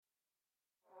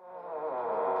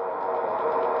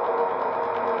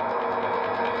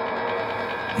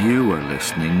You are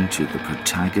listening to the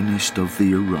protagonist of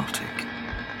the erotic,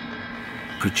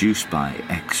 produced by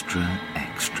Extra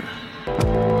Extra.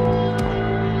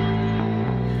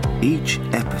 Each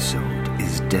episode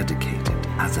is dedicated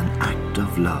as an act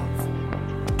of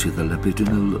love to the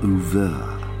libidinal oeuvre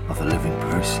of a living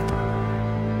person,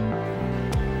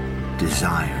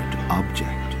 desired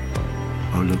object,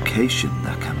 or location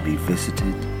that can be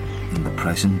visited in the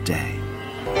present day.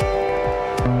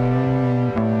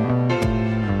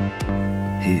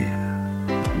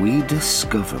 Here, we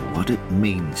discover what it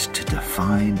means to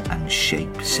define and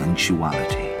shape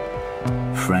sensuality,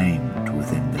 framed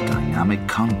within the dynamic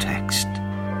context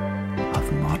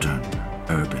of modern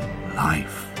urban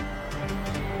life.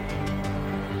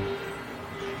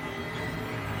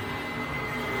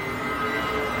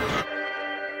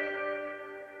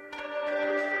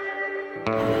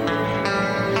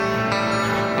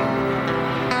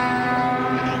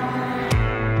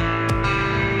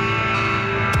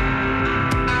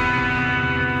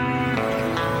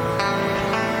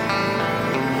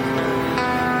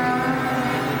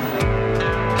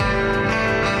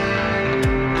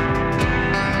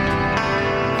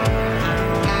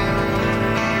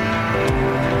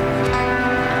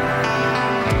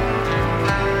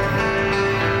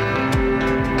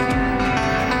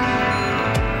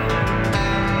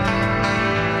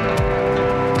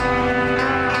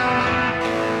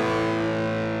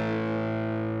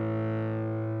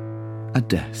 A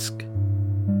desk.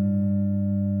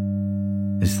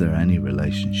 Is there any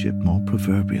relationship more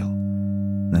proverbial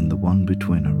than the one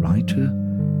between a writer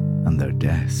and their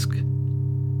desk?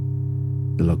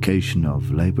 The location of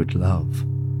laboured love,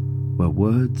 where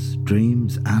words,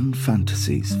 dreams and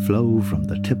fantasies flow from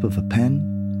the tip of a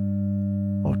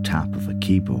pen or tap of a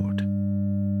keyboard.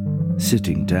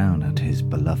 Sitting down at his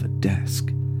beloved desk,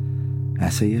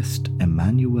 essayist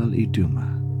Emmanuel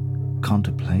Iduma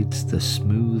contemplates the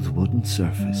smooth wooden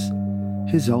surface,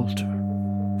 his altar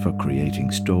for creating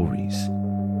stories.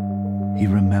 He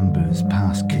remembers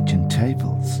past kitchen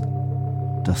tables,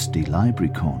 dusty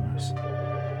library corners,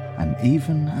 and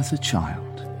even as a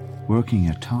child, working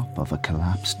atop of a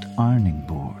collapsed ironing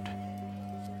board.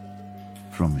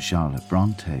 From Charlotte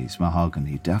Bronte's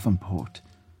mahogany Davenport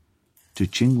to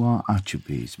Chinua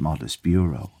Achebe's modest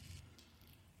bureau,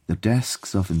 the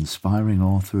desks of inspiring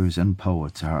authors and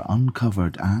poets are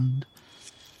uncovered and,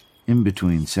 in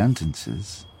between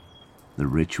sentences, the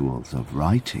rituals of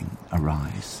writing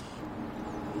arise.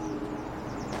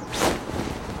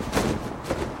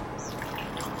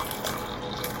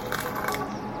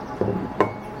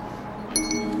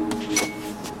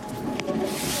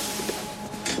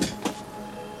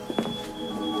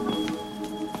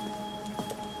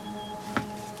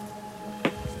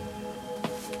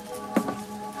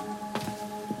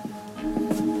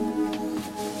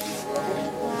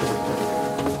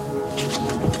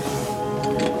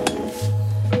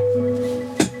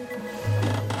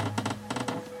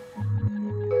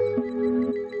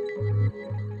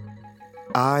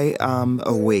 I am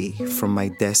away from my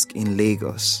desk in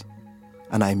Lagos,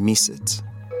 and I miss it.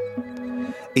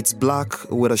 It's black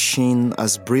with a sheen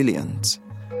as brilliant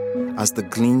as the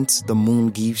glint the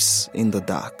moon gives in the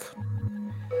dark.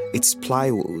 It's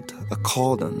plywood, a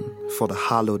cordon for the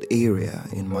hallowed area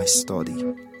in my study.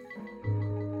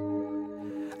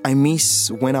 I miss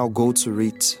when I'll go to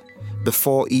read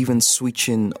before even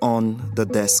switching on the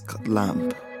desk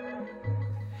lamp,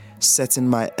 setting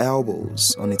my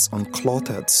elbows on its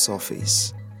uncluttered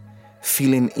surface,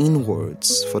 feeling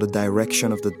inwards for the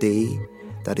direction of the day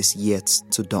that is yet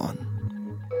to dawn.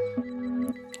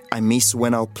 I miss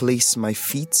when I'll place my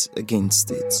feet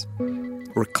against it,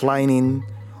 reclining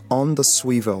on the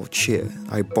swivel chair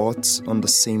I bought on the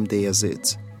same day as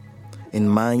it, in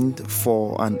mind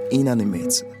for an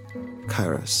inanimate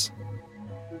caress.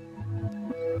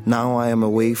 Now I am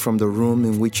away from the room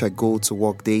in which I go to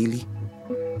work daily,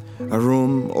 a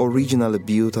room originally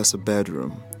built as a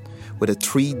bedroom, with a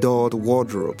 3-doored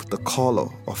wardrobe the color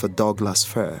of a Douglas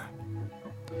fir.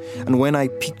 And when I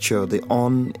picture the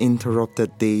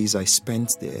uninterrupted days I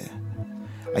spent there,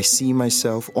 I see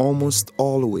myself almost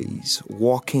always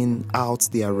walking out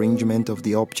the arrangement of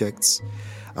the objects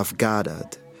I've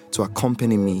gathered to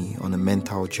accompany me on a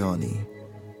mental journey.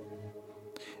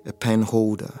 A pen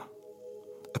holder,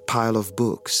 a pile of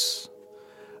books,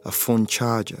 a phone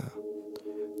charger,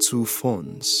 2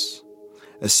 phones,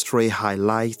 a stray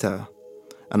highlighter,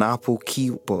 an Apple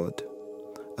keyboard,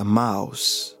 a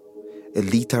mouse, a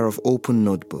liter of open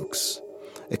notebooks,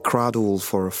 a cradle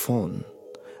for a phone,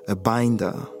 a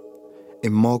binder, a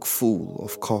mug full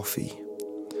of coffee,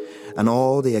 and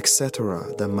all the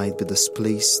etc. that might be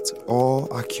displaced or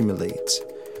accumulate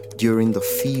during the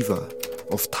fever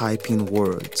of typing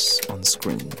words on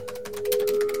screen.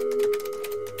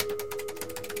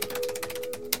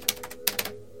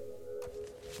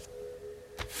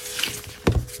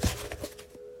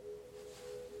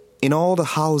 In all the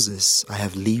houses I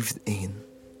have lived in,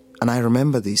 and I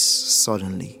remember this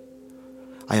suddenly,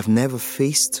 I have never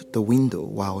faced the window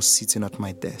while sitting at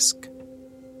my desk.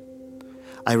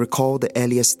 I recall the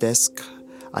earliest desk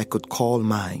I could call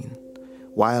mine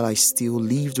while I still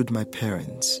lived with my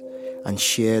parents and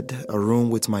shared a room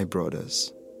with my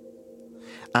brothers.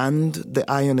 And the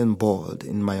ironing board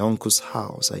in my uncle's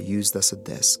house I used as a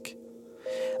desk.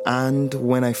 And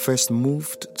when I first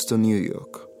moved to New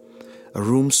York, a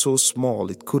room so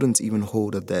small it couldn't even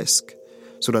hold a desk,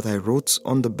 so that I wrote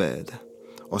on the bed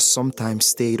or sometimes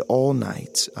stayed all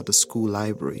night at the school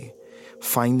library,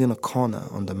 finding a corner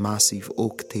on the massive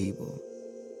oak table.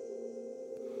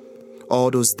 All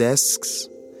those desks,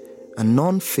 and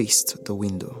none faced the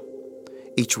window.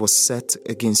 Each was set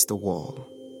against the wall.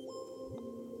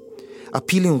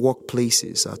 Appealing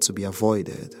workplaces are to be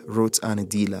avoided, wrote Annie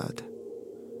Dillard.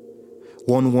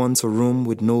 One wants a room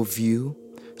with no view,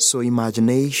 so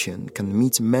imagination can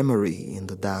meet memory in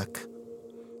the dark.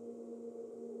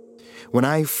 When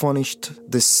I finished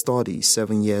this study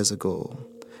 7 years ago,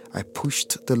 I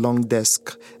pushed the long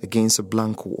desk against a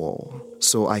blank wall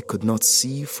so I could not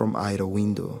see from either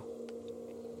window.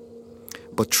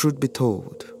 But truth be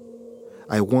told,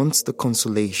 I want the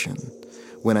consolation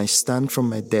when I stand from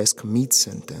my desk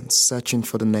mid-sentence searching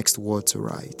for the next word to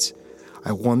write.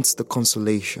 I want the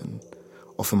consolation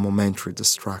of a momentary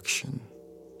distraction.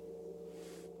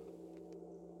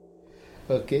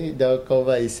 Ok, donc on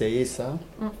va essayer ça.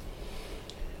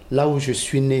 Là où je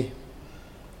suis né,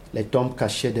 les tombes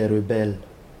cachées des rebelles,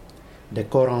 des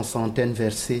corps en centaines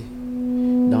versés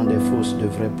dans des fosses de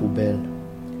vraies poubelles.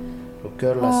 Le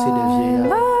cœur lassé des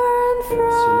vieillards, c'est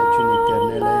une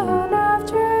éternelle haine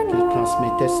qu'ils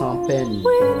transmettaient sans peine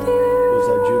aux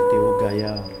adultes et aux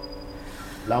gaillards.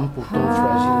 L'âme pourtant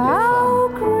fragile des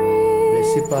femmes,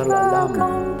 blessée par la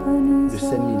lame de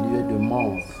ces milieux de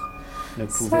morts, ne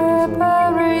pouvait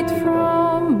désormais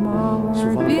souvent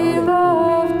dans les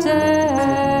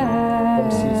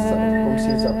comme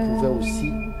s'ils approuvaient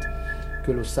aussi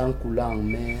que le sang coulant en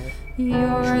mer.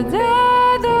 You're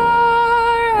dead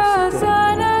as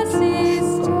an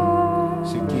sister,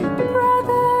 ce qui était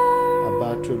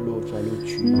abattre l'autre à le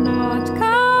tuer. Not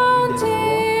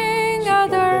counting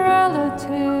other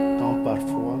relatives. Quand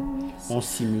parfois on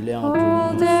simulait entre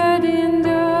nous dead in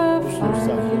the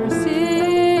fire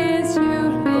since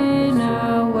you've been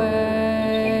away.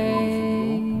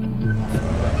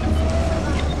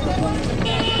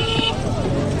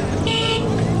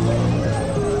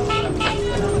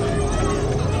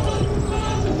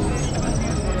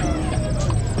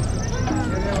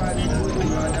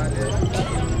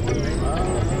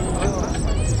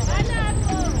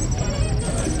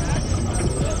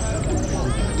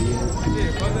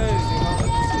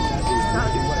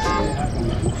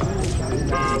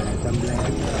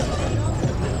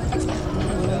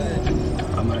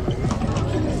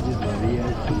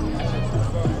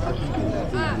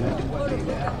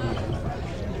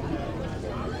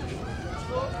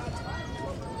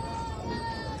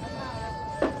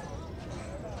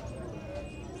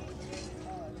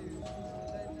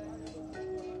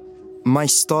 My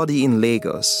study in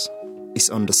Lagos is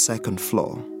on the second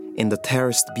floor in the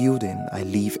terraced building I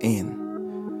live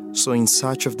in. So in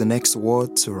search of the next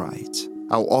word to write,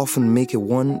 I'll often make a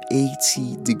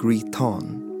 180-degree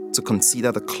turn to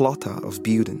consider the clutter of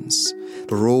buildings,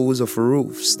 the rows of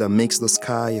roofs that makes the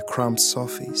sky a cramped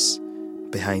surface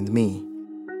behind me.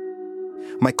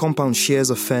 My compound shares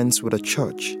a fence with a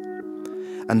church,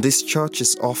 and this church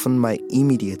is often my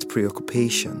immediate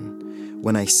preoccupation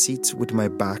when I sit with my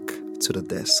back to the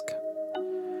desk.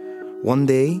 One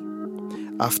day,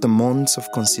 after months of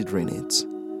considering it,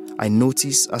 I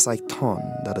notice as I turn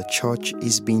that the church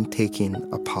is being taken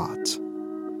apart.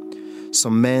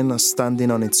 Some men are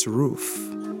standing on its roof,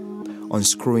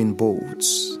 unscrewing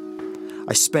bolts.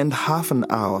 I spend half an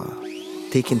hour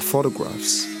taking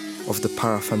photographs of the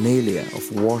paraphernalia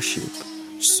of worship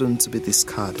soon to be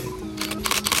discarded.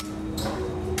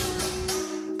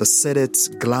 The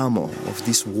sedated glamour of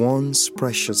these once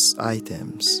precious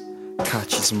items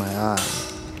catches my eye.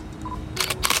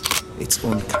 Its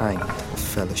own kind of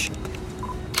fellowship.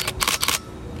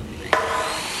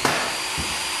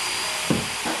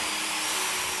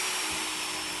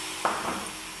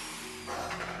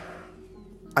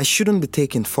 I shouldn't be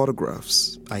taking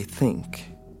photographs, I think,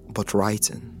 but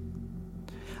writing.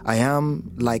 I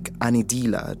am like Annie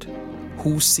Dillard,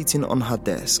 who, sitting on her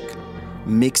desk,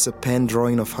 makes a pen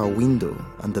drawing of her window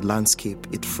and the landscape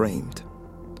it framed.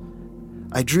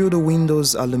 I drew the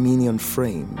window's aluminium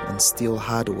frame and steel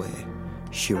hardware,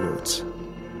 she wrote.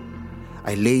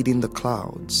 I laid in the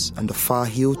clouds and the far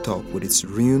hilltop with its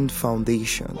ruined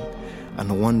foundation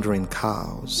and wandering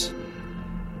cows.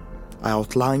 I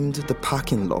outlined the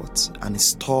parking lot and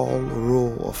its tall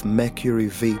row of mercury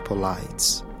vapor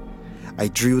lights. I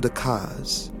drew the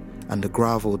cars and the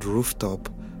graveled rooftop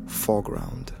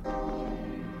foreground.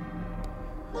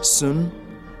 Soon,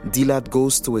 Dillard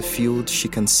goes to a field she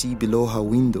can see below her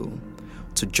window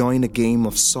to join a game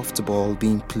of softball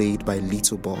being played by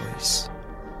little boys.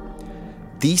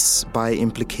 This, by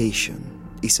implication,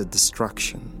 is a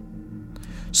distraction.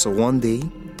 So one day,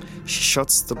 she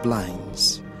shuts the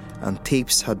blinds and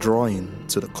tapes her drawing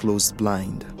to the closed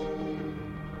blind.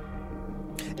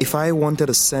 If I wanted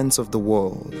a sense of the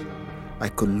world, I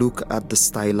could look at the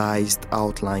stylized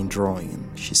outline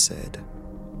drawing, she said.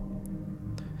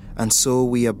 And so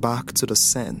we are back to the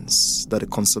sense that the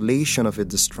consolation of a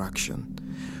distraction,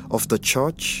 of the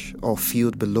church or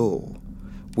field below,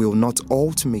 will not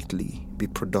ultimately be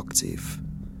productive.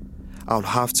 I'll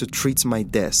have to treat my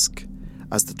desk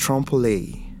as the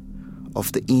trampoline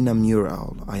of the inner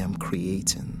mural I am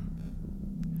creating.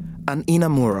 An inner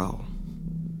mural.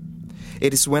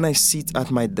 It is when I sit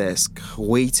at my desk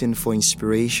waiting for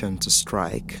inspiration to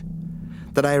strike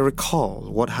that I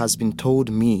recall what has been told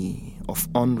me of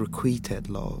unrequited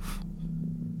love.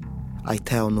 I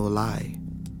tell no lie.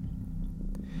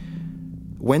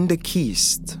 When they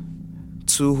kissed,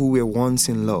 two who were once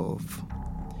in love,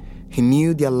 he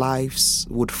knew their lives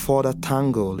would further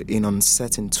tangle in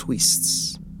uncertain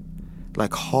twists,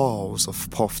 like halls of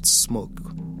puffed smoke.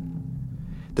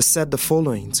 They said the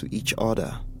following to each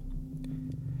other: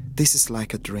 "This is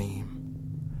like a dream.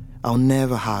 I'll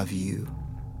never have you.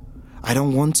 I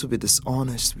don't want to be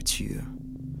dishonest with you.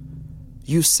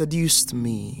 You seduced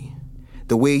me,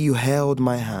 the way you held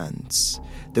my hands,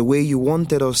 the way you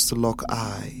wanted us to lock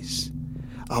eyes.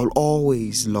 I'll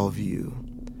always love you.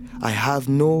 I have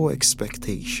no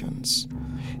expectations.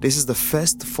 This is the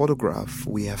first photograph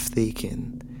we have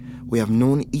taken. We have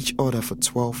known each other for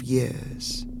 12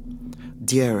 years.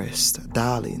 Dearest,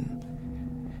 darling,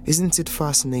 isn't it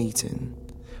fascinating?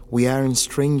 We aren't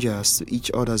strangers to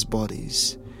each other's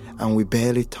bodies, and we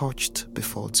barely touched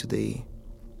before today.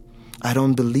 I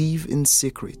don't believe in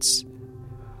secrets.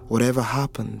 Whatever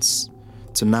happens,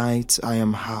 tonight I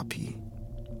am happy."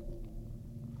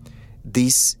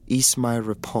 This is my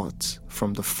report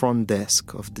from the front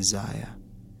desk of Desire.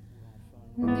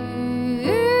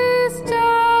 It's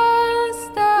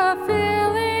just a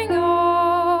feeling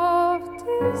of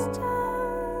distance,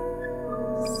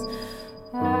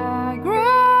 aggravated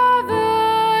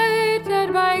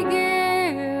by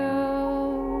guilt.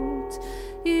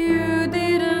 You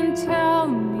didn't tell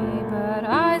me, but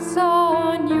I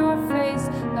saw on your face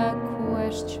a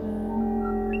question.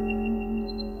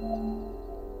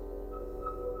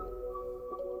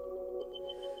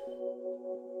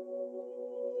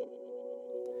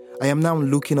 I am now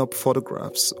looking up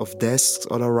photographs of desks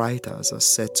other writers are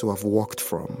said to have worked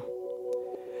from.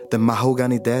 The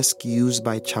mahogany desk used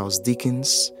by Charles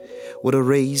Dickens, with a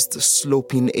raised,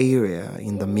 sloping area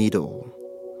in the middle.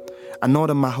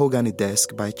 Another mahogany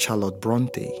desk by Charlotte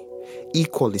Bronte,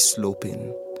 equally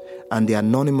sloping, and the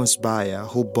anonymous buyer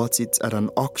who bought it at an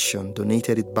auction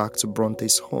donated it back to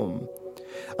Bronte's home,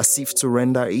 as if to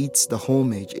render it the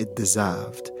homage it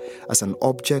deserved, as an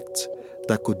object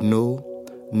that could know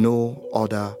no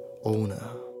other owner.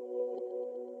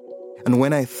 And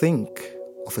when I think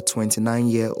of a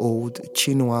 29-year-old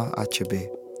Chinua Achebe,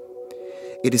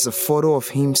 it is a photo of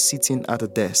him sitting at a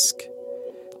desk,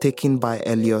 taken by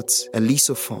Elliot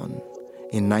Elisophon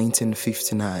in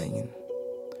 1959.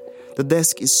 The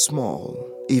desk is small,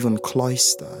 even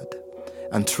cloistered,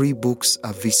 and 3 books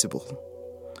are visible.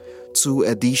 2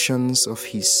 editions of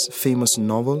his famous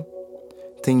novel,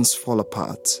 Things Fall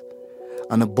Apart,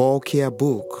 and a bulkier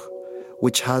book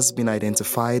which has been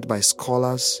identified by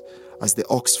scholars as the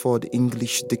Oxford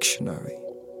English Dictionary.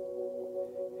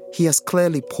 He has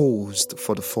clearly posed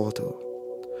for the photo,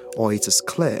 or it is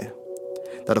clear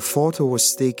that the photo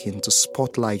was taken to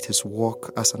spotlight his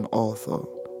work as an author.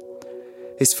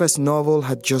 His first novel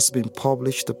had just been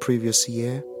published the previous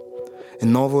year, a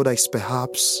novel that is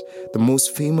perhaps the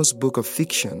most famous book of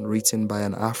fiction written by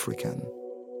an African.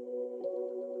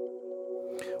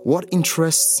 What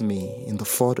interests me in the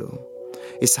photo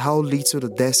is how little the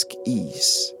desk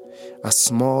is, as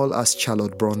small as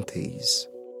Charlotte Bronte's.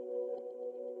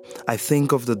 I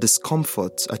think of the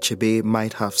discomfort Achebe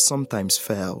might have sometimes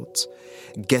felt,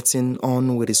 getting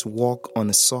on with his work on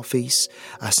a surface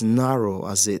as narrow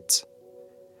as it,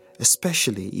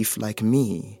 especially if, like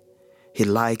me, he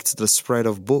liked the spread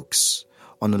of books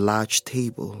on a large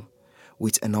table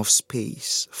with enough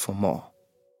space for more.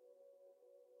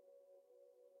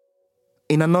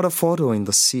 In another photo in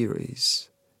the series,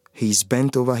 he is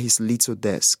bent over his little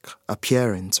desk,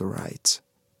 appearing to write.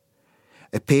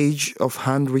 A page of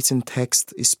handwritten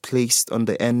text is placed on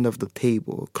the end of the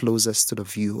table closest to the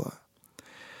viewer.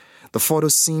 The photo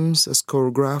seems as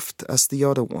choreographed as the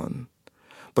other one,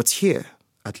 but here,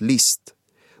 at least,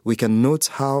 we can note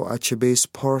how Achebe's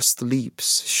pursed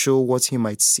lips show what he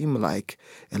might seem like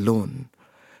alone,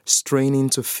 straining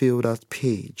to fill that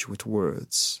page with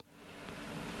words.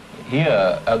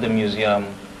 Here at the Museum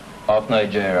of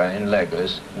Nigeria in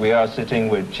Lagos, we are sitting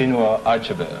with Chinua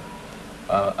Achebe,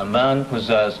 a man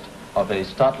possessed of a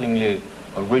startlingly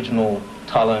original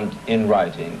talent in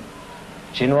writing.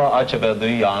 Chinua Achebe the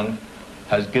Young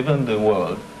has given the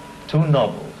world 2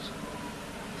 novels,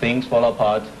 Things Fall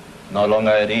Apart, No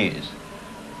Longer at Ease,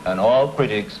 and all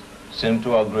critics seem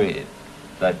to agree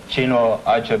that Chinua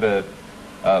Achebe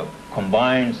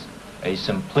combines a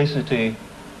simplicity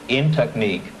in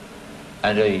technique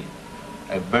and a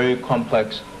very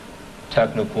complex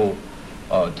technical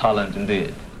talent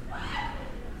indeed.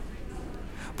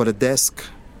 But a desk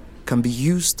can be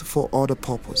used for other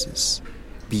purposes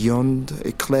beyond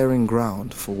a clearing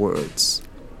ground for words.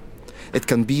 It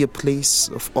can be a place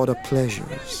of other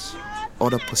pleasures,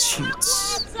 other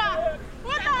pursuits.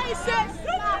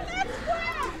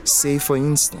 Say, for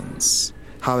instance,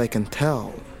 how I can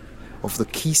tell of the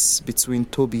kiss between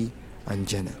Toby and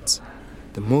Janet,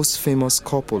 the most famous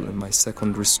couple in my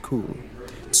secondary school,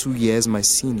 2 years my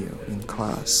senior in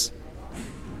class.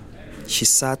 She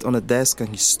sat on a desk and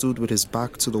he stood with his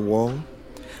back to the wall,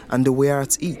 and they were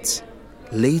at it,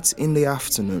 late in the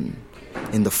afternoon,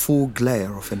 in the full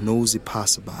glare of a nosy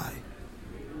passerby.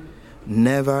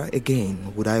 Never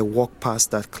again would I walk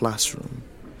past that classroom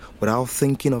without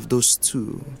thinking of those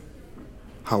two,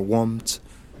 her warmth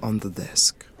on the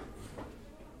desk.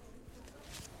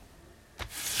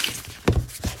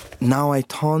 Now I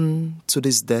turn to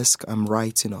this desk I'm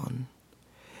writing on,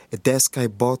 a desk I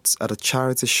bought at a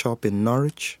charity shop in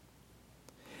Norwich.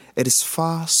 It is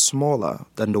far smaller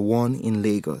than the one in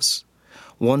Lagos,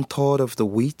 1/3 of the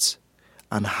width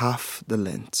and half the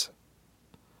length.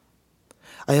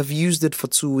 I have used it for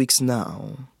 2 weeks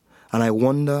now, and I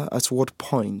wonder at what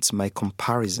point my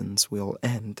comparisons will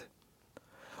end.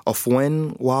 Of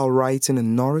when, while writing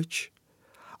in Norwich,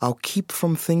 I'll keep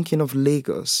from thinking of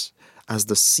Lagos as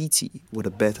the city with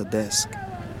a better desk.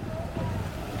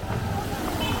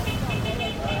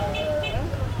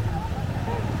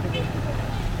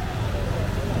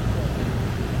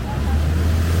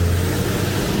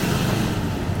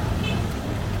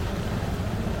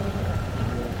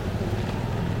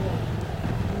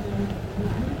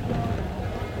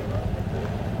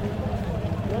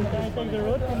 Take the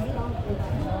road from this. I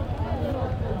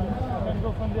can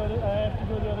go from the other. I have to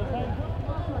go the other side.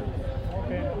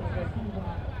 Okay.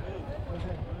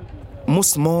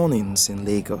 Most mornings in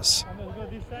Lagos,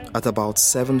 at about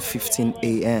 7:15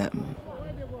 a.m.,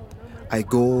 I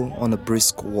go on a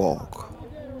brisk walk.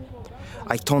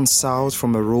 I turn south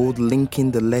from a road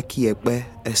linking the Lekki-Epe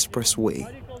Expressway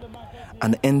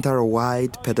and enter a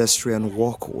wide pedestrian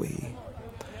walkway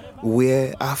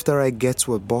where, after I get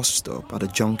to a bus stop at a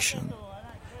junction,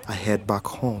 I head back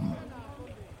home.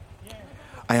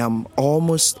 I am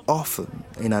almost often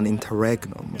in an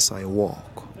interregnum as I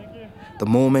walk. The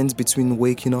moments between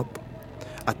waking up,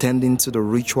 attending to the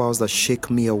rituals that shake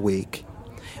me awake,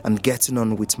 and getting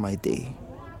on with my day.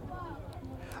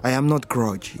 I am not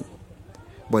grudgy,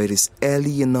 but it is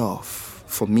early enough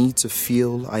for me to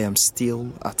feel I am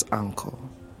still at anchor.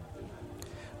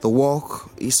 The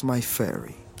walk is my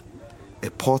ferry, a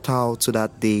portal to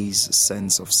that day's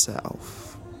sense of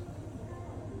self.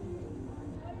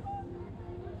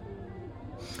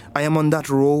 I am on that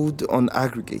road on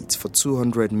aggregate for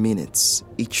 200 minutes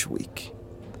each week,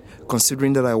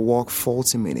 considering that I walk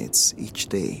 40 minutes each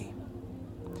day.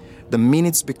 The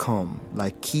minutes become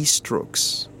like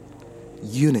keystrokes,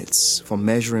 units for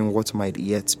measuring what might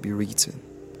yet be written.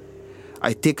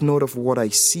 I take note of what I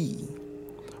see,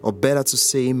 or better to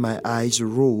say, my eyes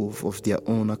rove of their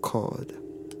own accord.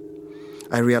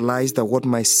 I realize that what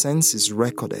my senses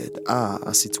recorded are,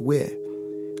 as it were,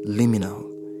 liminal,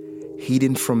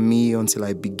 hidden from me until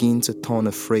I begin to turn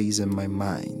a phrase in my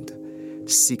mind,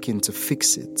 seeking to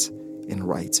fix it in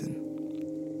writing.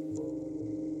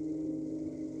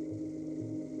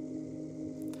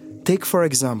 Take, for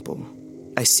example,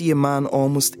 I see a man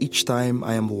almost each time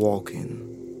I am walking.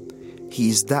 He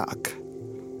is dark,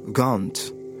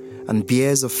 gaunt, and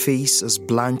bears a face as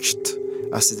blanched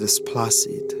as it is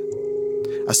placid,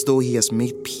 as though he has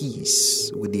made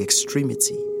peace with the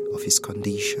extremity of his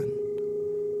condition.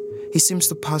 He seems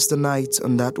to pass the night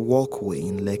on that walkway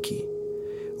in Lekki,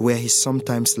 where he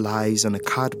sometimes lies on a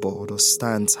cardboard or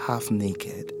stands half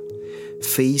naked,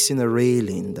 facing a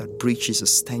railing that breaches a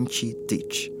stenchy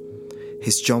ditch,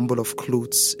 his jumble of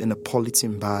clothes in a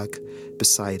polythene bag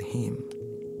beside him.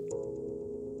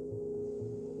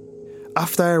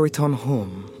 After I return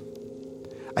home,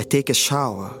 I take a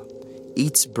shower,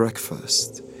 eat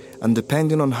breakfast, and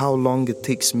depending on how long it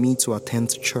takes me to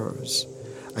attend to chores,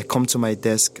 I come to my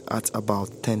desk at about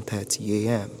 10:30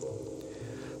 a.m.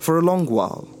 For a long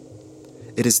while,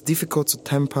 it is difficult to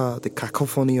temper the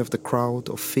cacophony of the crowd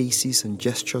of faces and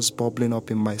gestures bubbling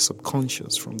up in my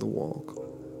subconscious from the walk.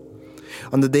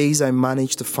 On the days I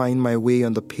manage to find my way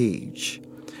on the page,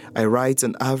 I write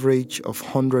an average of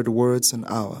 100 words an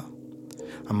hour,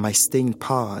 and my staying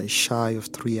power is shy of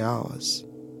 3 hours.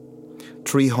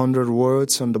 300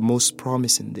 words on the most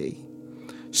promising day,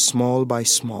 small by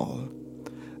small.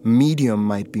 Medium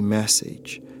might be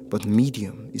message, but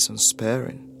medium is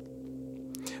unsparing.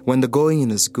 When the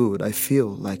going is good, I feel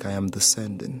like I am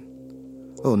descending.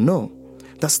 Oh no,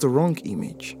 that's the wrong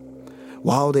image.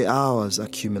 While the hours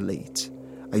accumulate,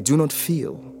 I do not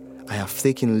feel I have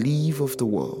taken leave of the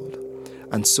world,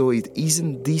 and so it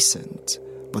isn't descent,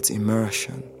 but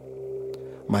immersion.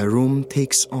 My room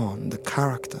takes on the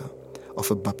character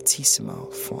of a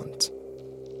baptismal font.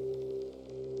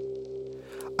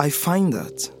 I find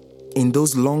that in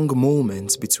those long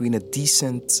moments between a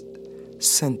decent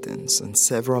sentence and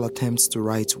several attempts to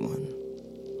write one,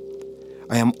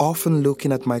 I am often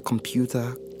looking at my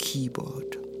computer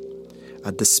keyboard,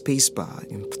 at the spacebar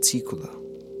in particular.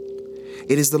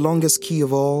 It is the longest key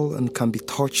of all and can be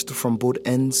touched from both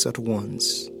ends at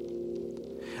once.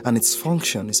 And its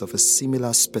function is of a similar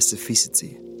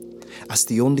specificity, as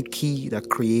the only key that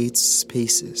creates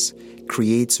spaces,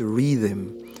 creates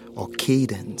rhythm or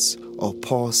cadence or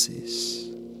pauses.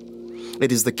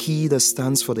 It is the key that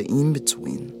stands for the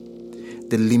in-between.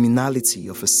 The liminality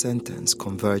of a sentence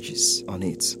converges on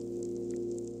it.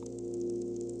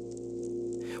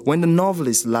 When the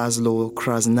novelist Laszlo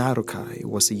Krasznahorkai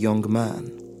was a young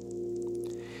man,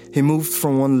 he moved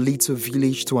from one little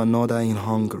village to another in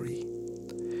Hungary,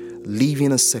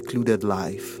 living a secluded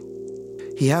life.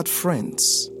 He had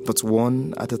friends, but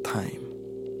one at a time.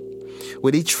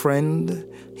 With each friend,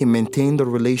 he maintained a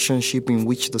relationship in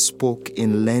which they spoke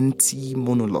in lengthy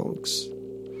monologues.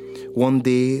 One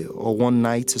day or one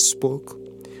night he spoke,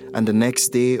 and the next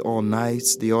day or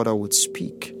night the other would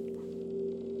speak.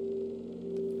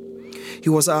 He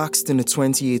was asked in a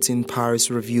 2018 Paris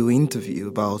Review interview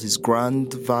about his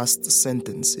grand, vast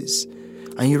sentences,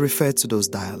 and he referred to those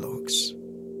dialogues.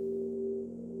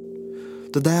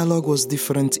 The dialogue was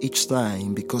different each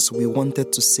time because we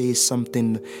wanted to say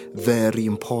something very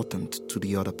important to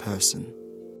the other person.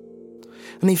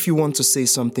 And if you want to say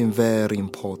something very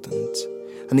important,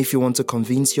 and if you want to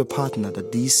convince your partner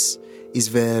that this is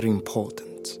very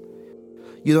important,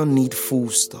 you don't need full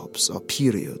stops or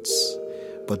periods,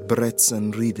 but breaths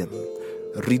and rhythm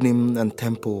and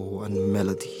tempo and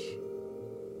melody.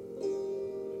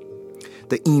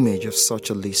 The image of such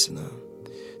a listener,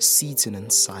 sitting in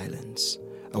silence,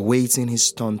 awaiting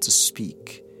his turn to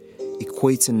speak,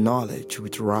 equating knowledge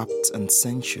with rapt and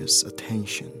sensuous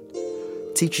attention,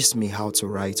 teaches me how to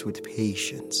write with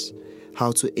patience,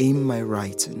 how to aim my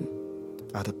writing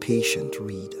at a patient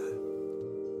reader.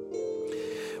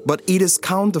 But it is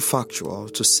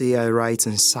counterfactual to say I write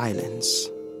in silence.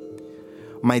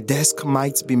 My desk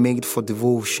might be made for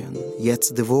devotion,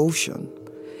 yet devotion,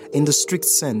 in the strict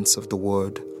sense of the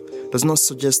word, does not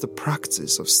suggest the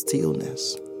practice of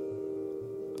stillness.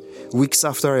 Weeks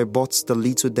after I bought the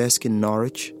little desk in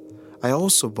Norwich, I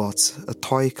also bought a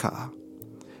toy car,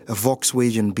 a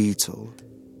Volkswagen Beetle.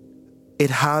 It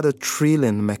had a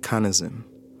trilling mechanism.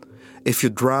 If you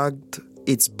dragged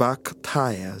its back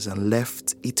tires and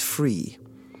left it free,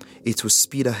 it would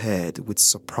speed ahead with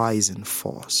surprising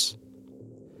force.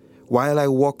 While I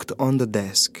worked on the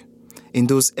desk, in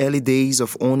those early days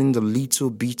of owning the little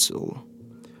Beetle,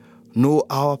 no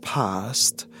hour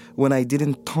passed when I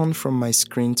didn't turn from my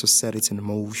screen to set it in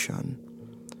motion.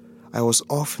 I was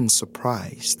often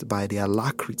surprised by the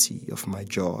alacrity of my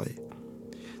joy.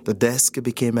 The desk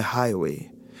became a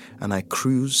highway, and I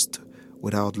cruised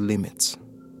without limit.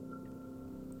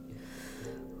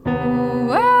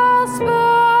 Who else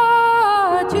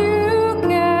but you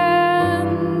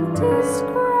can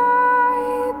describe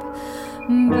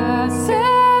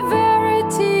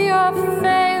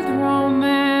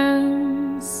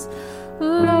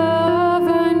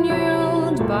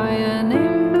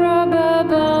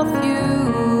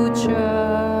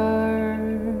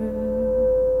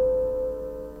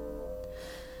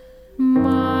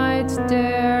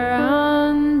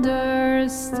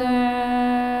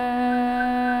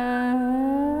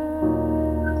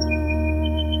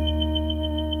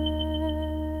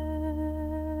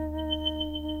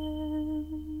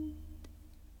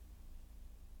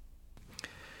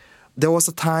There was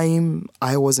a time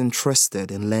I was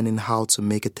interested in learning how to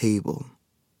make a table.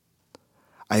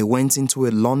 I went into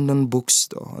a London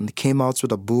bookstore and came out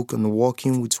with a book on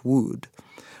working with wood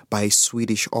by a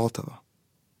Swedish author.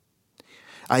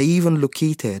 I even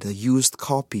located a used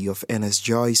copy of Ernest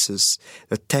Joyce's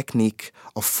The Technique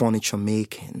of Furniture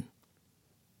Making.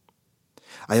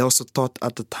 I also thought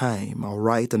at the time I'll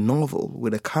write a novel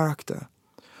with a character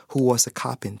who was a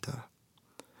carpenter.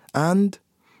 And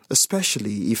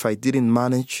especially if I didn't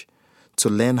manage to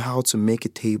learn how to make a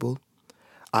table,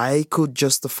 I could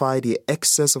justify the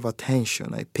excess of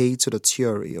attention I paid to the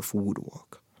theory of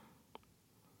woodwork.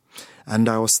 And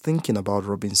I was thinking about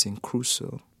Robinson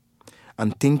Crusoe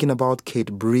and thinking about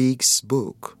Kate Briggs'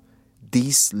 book,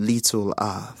 This Little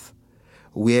Earth,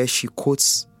 where she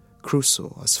quotes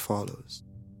Crusoe as follows.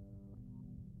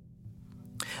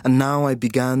 And now I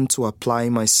began to apply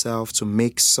myself to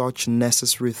make such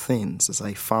necessary things as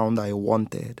I found I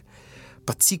wanted,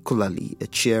 particularly a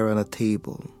chair and a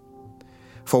table.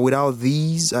 For without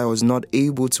these, I was not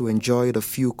able to enjoy the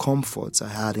few comforts I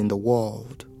had in the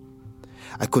world.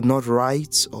 I could not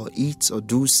write or eat or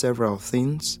do several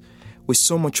things with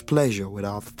so much pleasure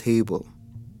without the table.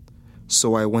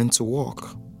 So I went to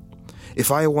work.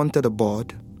 If I wanted a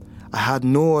board, I had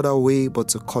no other way but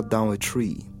to cut down a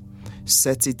tree,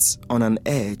 set it on an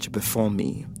edge before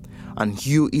me, and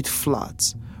hew it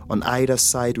flat on either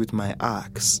side with my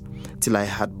axe till I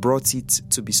had brought it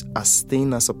to be as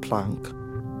thin as a plank,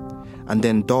 and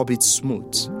then daub it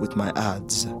smooth with my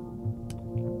adze.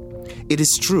 It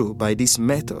is true, by this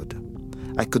method,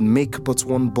 I could make but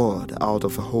one board out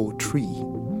of a whole tree,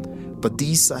 but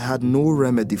this I had no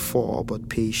remedy for but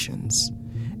patience,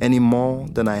 any more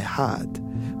than I had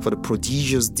for the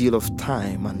prodigious deal of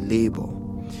time and labor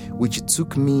which it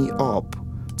took me up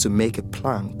to make a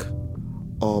plank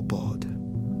or board.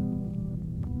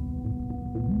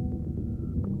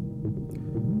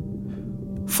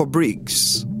 For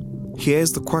Briggs,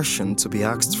 here's the question to be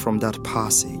asked from that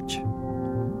passage.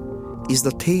 Is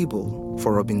the table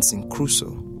for Robinson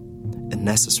Crusoe a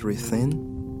necessary thing?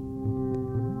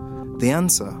 The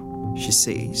answer, she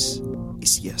says,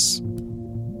 is yes.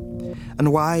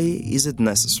 And why is it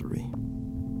necessary?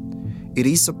 It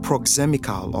is a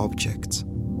proxemical object.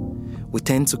 We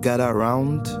tend to gather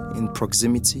around in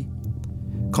proximity,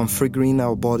 configuring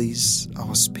our bodies,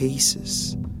 our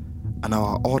spaces, and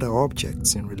our other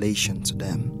objects in relation to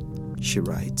them, she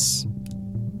writes.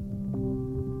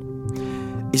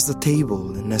 Is the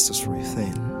table a necessary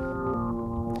thing?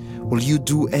 Will you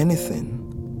do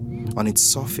anything on its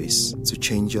surface to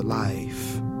change your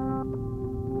life?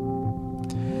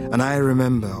 And I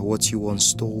remember what you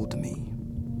once told me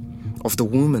of the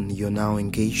woman you're now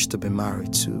engaged to be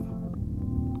married to.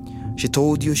 She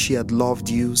told you she had loved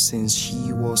you since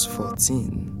she was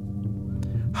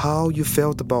 14. How you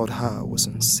felt about her was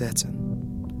uncertain.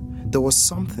 There was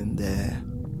something there,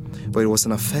 but it was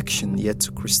an affection yet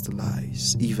to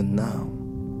crystallize, even now.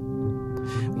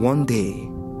 One day,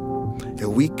 a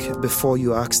week before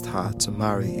you asked her to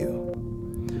marry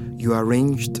you, you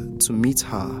arranged to meet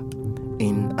her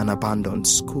in an abandoned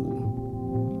school.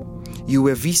 You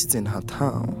were visiting her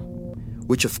town,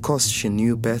 which of course she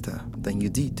knew better than you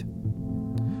did.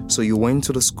 So you went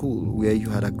to the school where you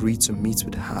had agreed to meet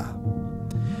with her.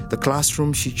 The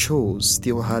classroom she chose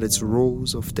still had its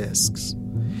rows of desks,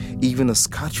 even a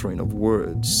scattering of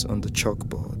words on the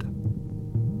chalkboard.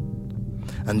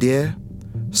 And there,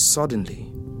 suddenly,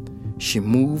 she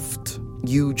moved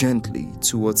you gently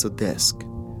towards a desk,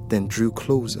 then drew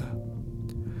closer.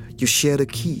 You shared a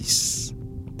kiss,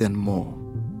 then more.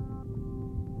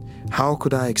 How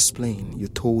could I explain, you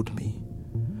told me,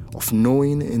 of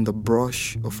knowing in the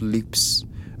brush of lips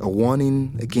a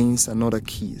warning against another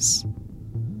kiss,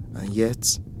 and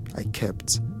yet I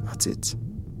kept at it.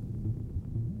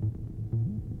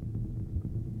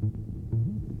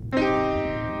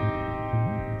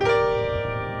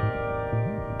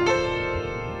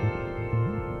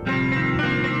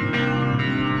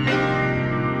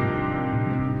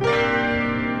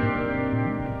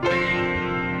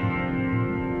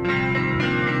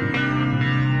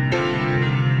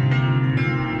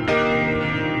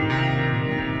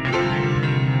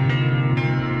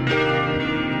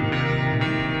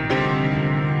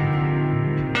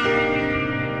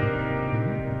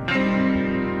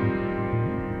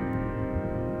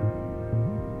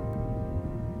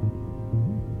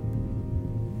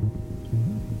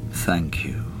 Thank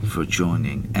you for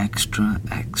joining Extra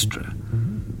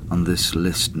on this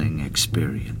listening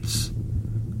experience.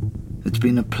 It's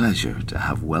been a pleasure to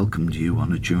have welcomed you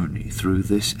on a journey through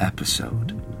this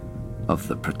episode of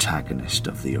The Protagonist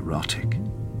of the Erotic.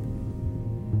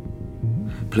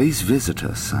 please visit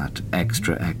us at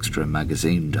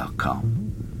extraextramagazine.com,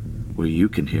 where you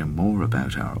can hear more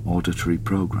about our auditory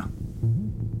program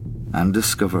and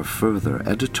discover further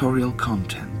editorial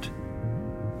content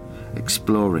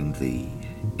exploring the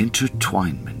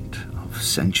intertwinement of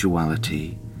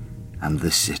sensuality and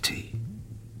the city.